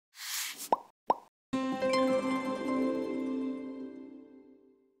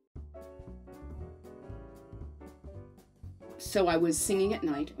So I was singing at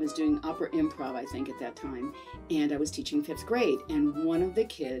night. I was doing opera improv, I think, at that time. And I was teaching 5th grade. And one of the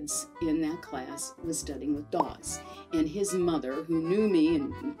kids in that class was studying with Dawes. And his mother, who knew me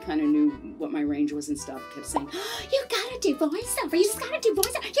and kind of knew what my range was and stuff, kept saying, "Oh, you gotta do voiceover. You just gotta do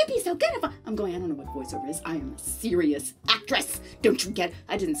voiceover. You'd be so good at it." I'm going, I don't know what voiceover is. I am a serious actress. Don't you get it?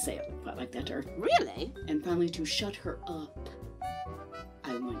 I didn't say it quite like that to her. Really? And finally, to shut her up,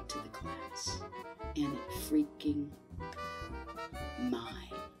 I went to the class. And it freaking my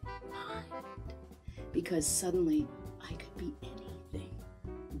mind. Because suddenly I could be anything.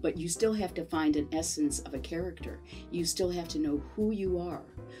 But you still have to find an essence of a character. You still have to know who you are.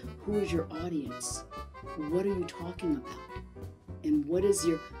 Who is your audience? What are you talking about? And what is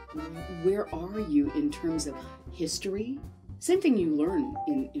where are you in terms of history? Same thing you learn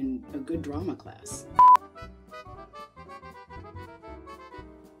in a good drama class.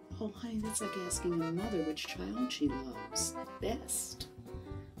 Oh, honey, that's like asking a mother which child she loves best.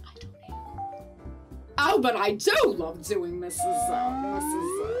 I don't know. Oh, but I do love doing Mrs.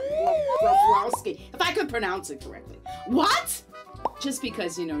 Rafalski. If I could pronounce it correctly. What? Just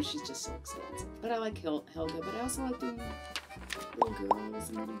because, you know, she's just so expansive. But I like Helga, but I also like doing little girls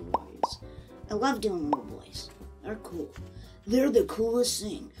and little boys. I love doing little boys. They're cool. They're the coolest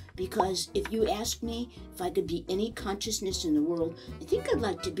thing, because if you ask me if I could be any consciousness in the world, I think I'd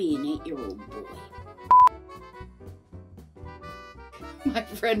like to be an 8-year-old boy. My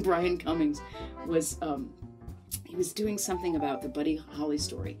friend Brian Cummings was, he was doing something about the Buddy Holly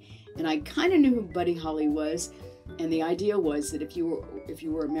story. And I kind of knew who Buddy Holly was. And the idea was that if you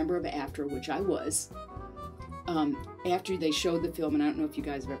were a member of AFTRA, which I was, after they showed the film, and I don't know if you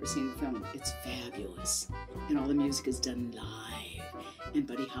guys have ever seen the film, it's fabulous. And all the music is done live. And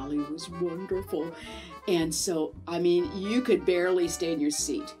Buddy Holly was wonderful. And so, I mean, you could barely stay in your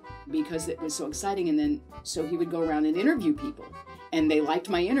seat because it was so exciting. And then, so he would go around and interview people. And they liked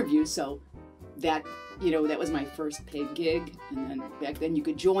my interview, so that, you know, that was my first paid gig. And then back then you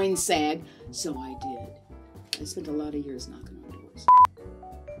could join SAG, so I did. I spent a lot of years knocking on doors.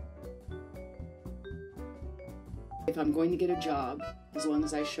 If I'm going to get a job, as long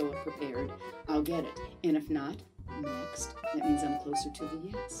as I show up prepared, I'll get it. And if not, next. That means I'm closer to the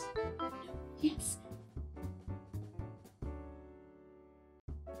yes. No, yes.